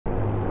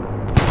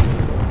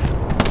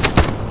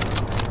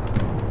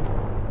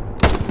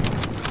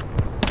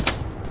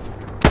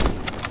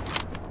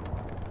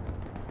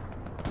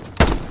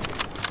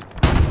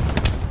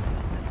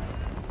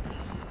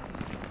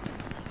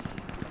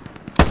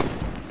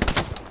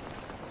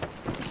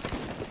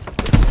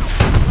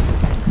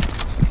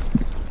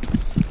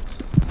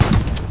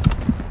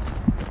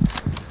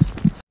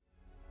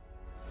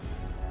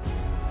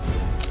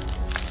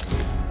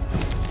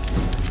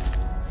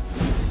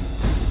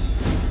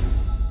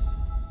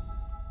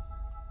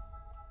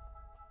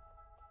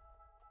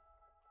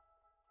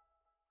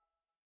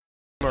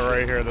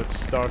right here that's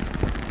stuck.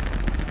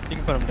 You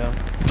can put him down.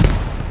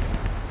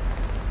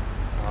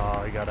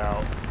 Oh, he got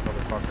out,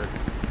 motherfucker.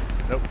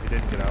 Nope, he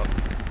didn't get out.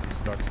 He's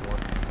stuck to one.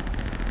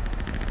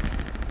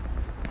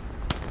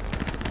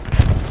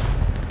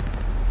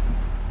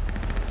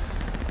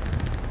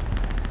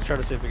 Let's try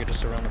to see if we can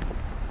just surround him.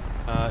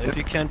 If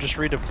you can, just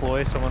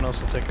redeploy. Someone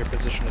else will take your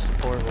position of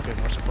support. We'll get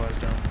more supplies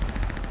down.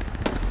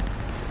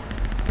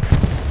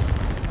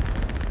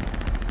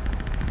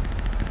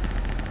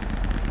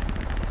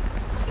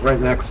 Right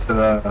next to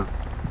the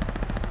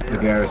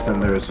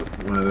garrison, there's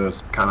one of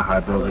those kind of high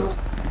buildings.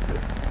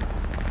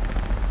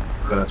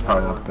 But that's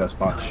probably not the best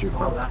spot to shoot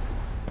from.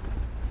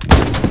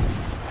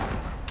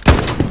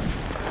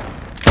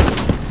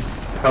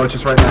 Oh, it's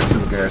just right next to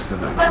the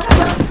garrison.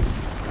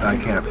 I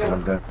can't because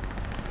I'm dead.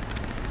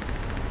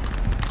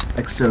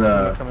 Next to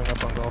the... Coming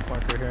up on golf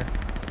marker here.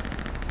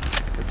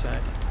 Good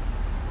tank.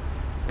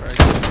 Right.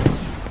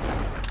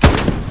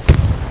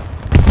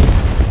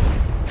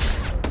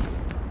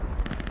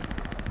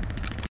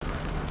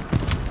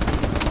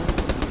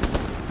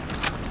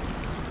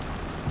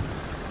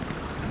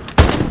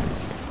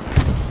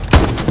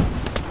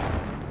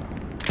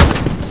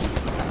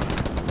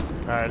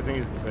 Alright, I think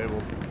he's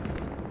disabled.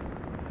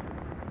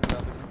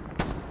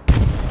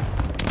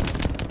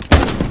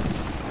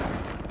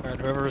 Alright,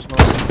 whoever is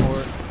most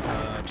support,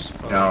 just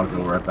follow. Yeah, I'll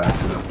go right back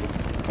to them.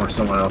 Or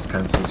someone else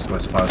can see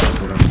Swiss positive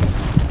for them.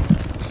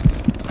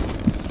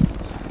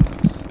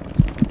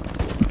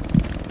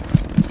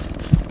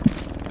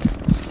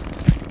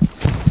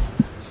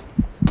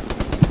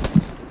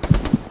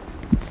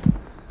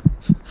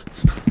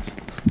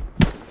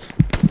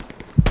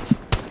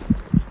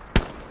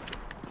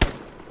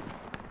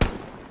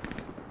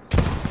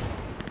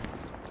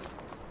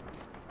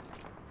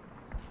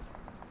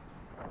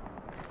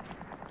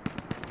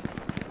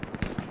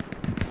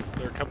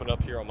 They're coming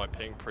up here on my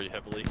ping pretty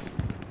heavily.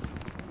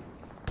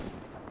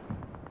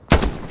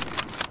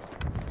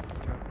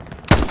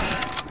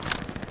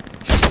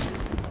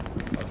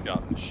 I just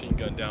got machine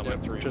gunned down by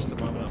 3. Just a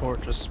moment,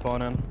 port, just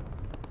spawn in.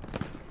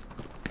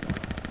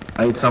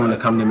 I need someone to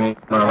come to me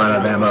when I run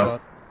out of ammo.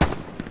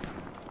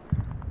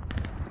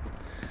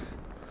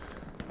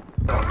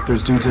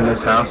 There's dudes in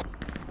this house.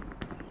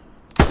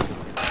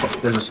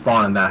 There's a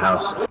spawn in that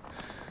house.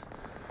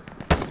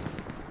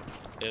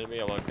 Enemy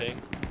on my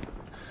ping.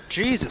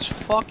 Jesus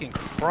fucking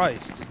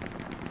Christ.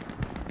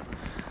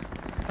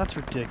 That's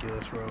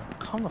ridiculous, bro.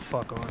 Come the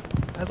fuck on.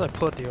 As I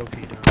put the OP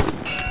down.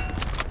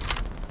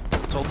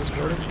 Hold this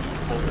building.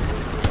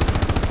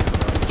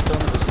 Still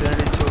in the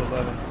vicinity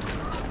 211.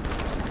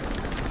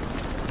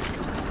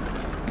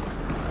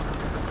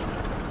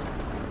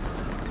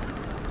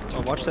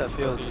 Oh, watch that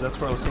field, because that's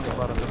where I was thinking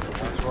about it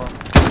as well.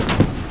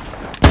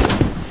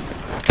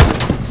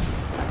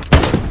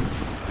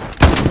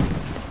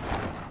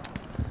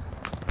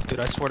 Dude,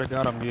 I swear to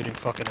God, I'm muting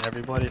fucking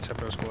everybody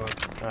except our squad.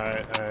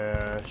 Alright,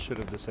 I should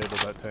have disabled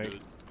that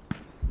tank.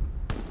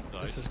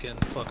 Nice. This is getting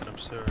fucking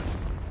absurd.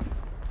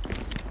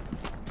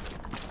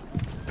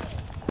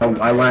 Oh,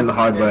 I learned the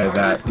hard way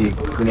that the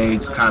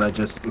grenades kind of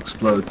just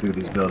explode through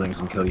these buildings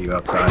and kill you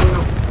outside.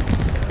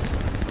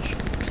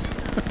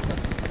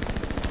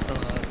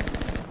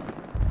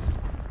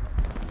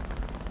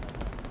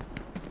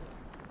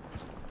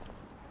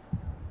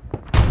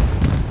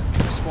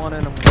 Spawn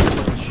in, I'm gonna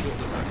put a shield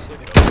in my sick.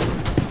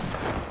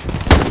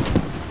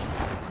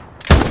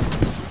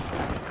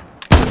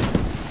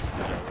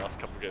 Yeah, last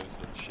couple games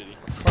have been shitty.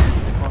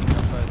 Fucking on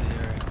outside the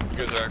area. You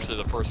guys are actually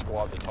the first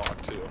squad to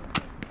talk too.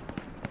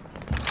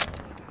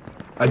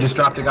 I just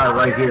dropped a guy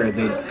right here.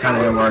 They kind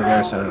of know where our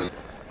garrison is.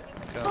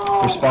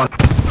 They're spawning.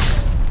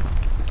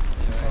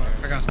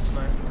 I got some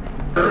sniper.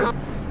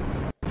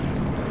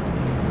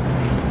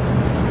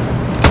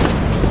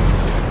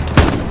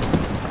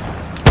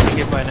 Can you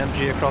get by an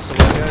MG across the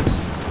way, guys?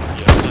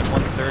 Yeah, at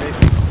 130.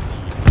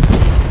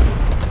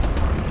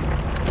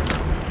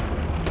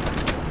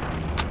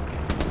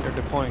 They're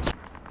deploying.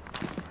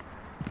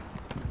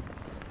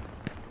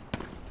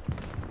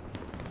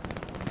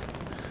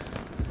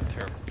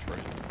 Terrible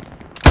trade.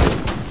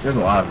 There's a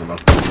lot of them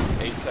up.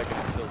 8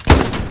 seconds still.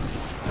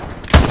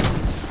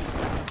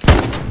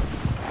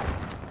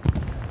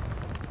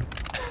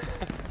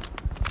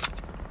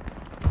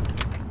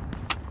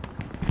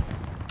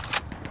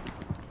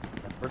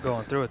 We're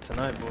going through it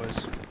tonight,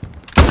 boys.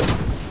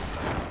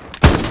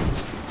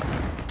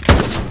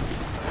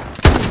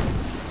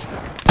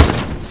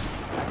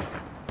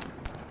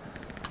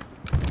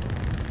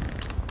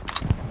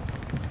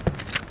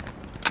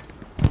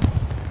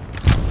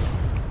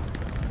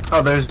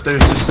 Oh, there's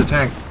just a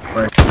tank.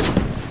 Right.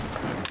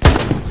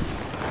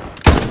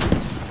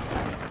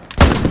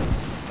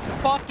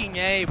 Fucking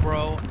A,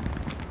 bro.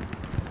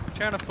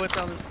 Trying to put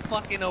down this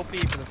fucking OP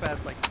for the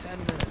past like 10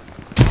 minutes.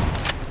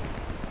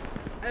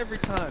 Every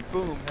time,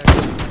 boom.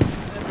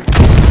 Every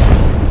time.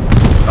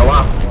 Oh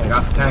wow, I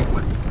got the tank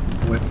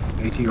with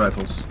AT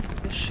rifles.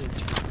 This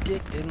shit's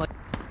ridiculous. Like,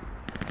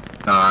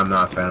 No, I'm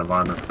not a fan of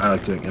armor. I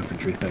like doing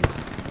infantry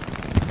things.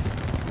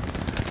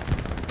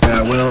 And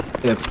I will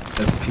if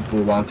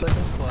people want it.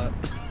 seconds flat.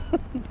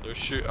 There's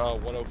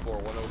 104,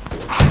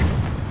 104.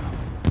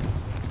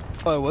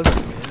 Oh, it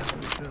wasn't me. Yeah,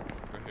 holy shit.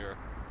 Right here.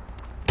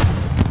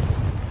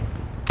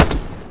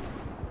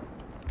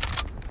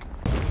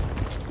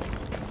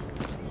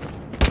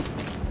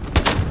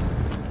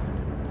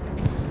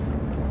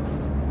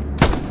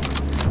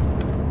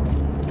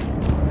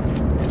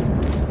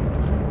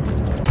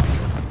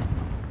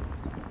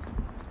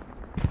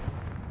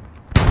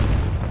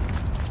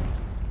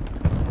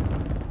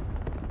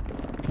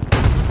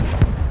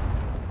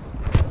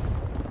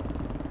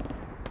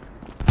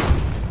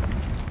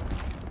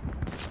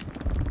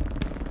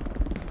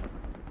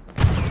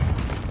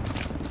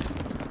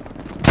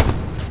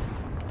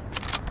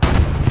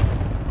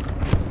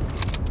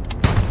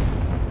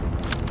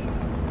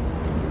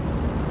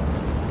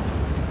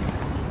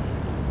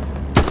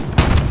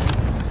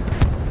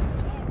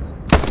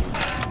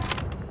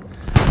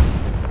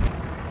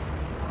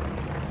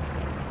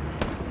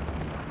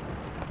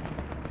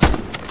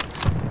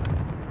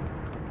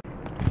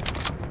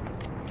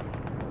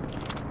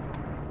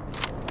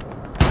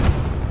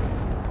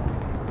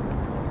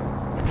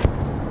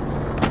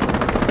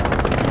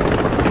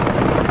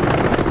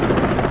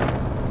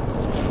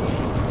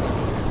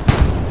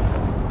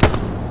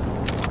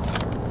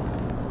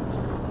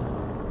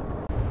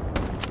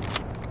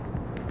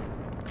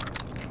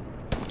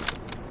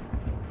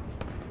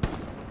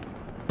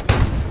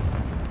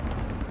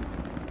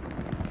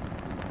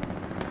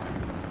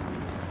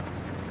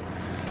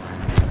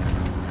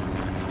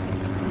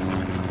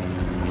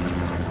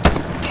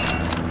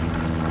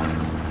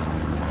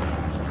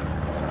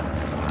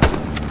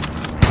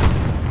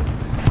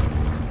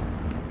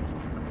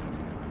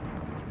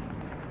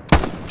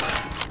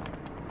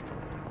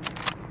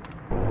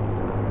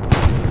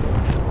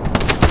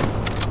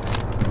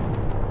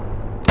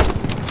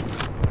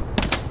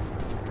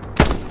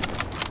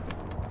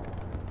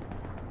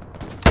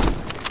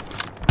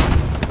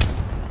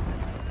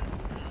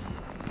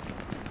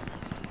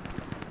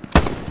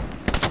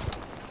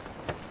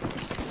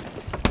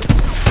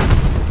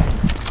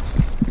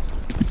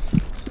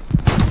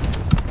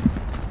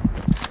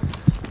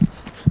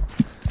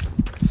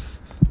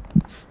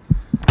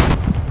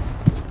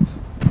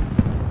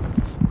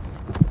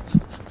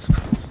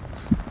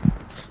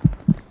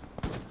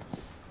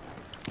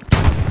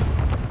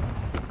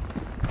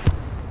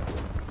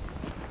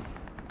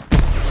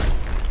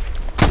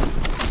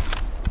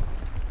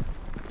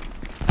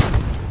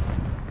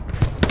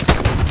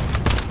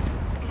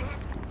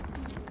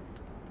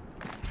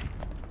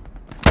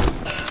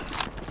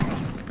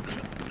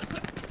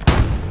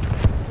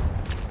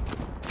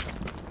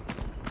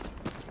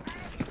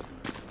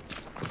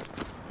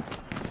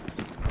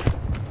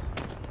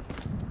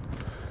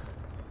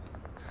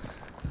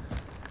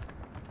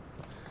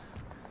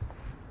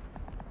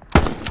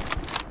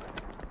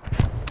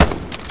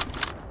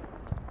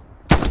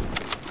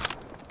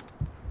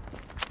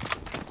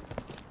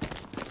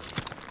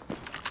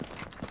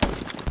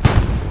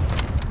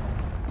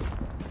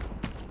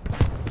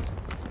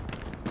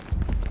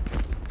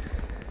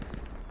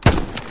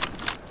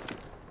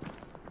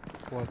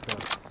 What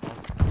the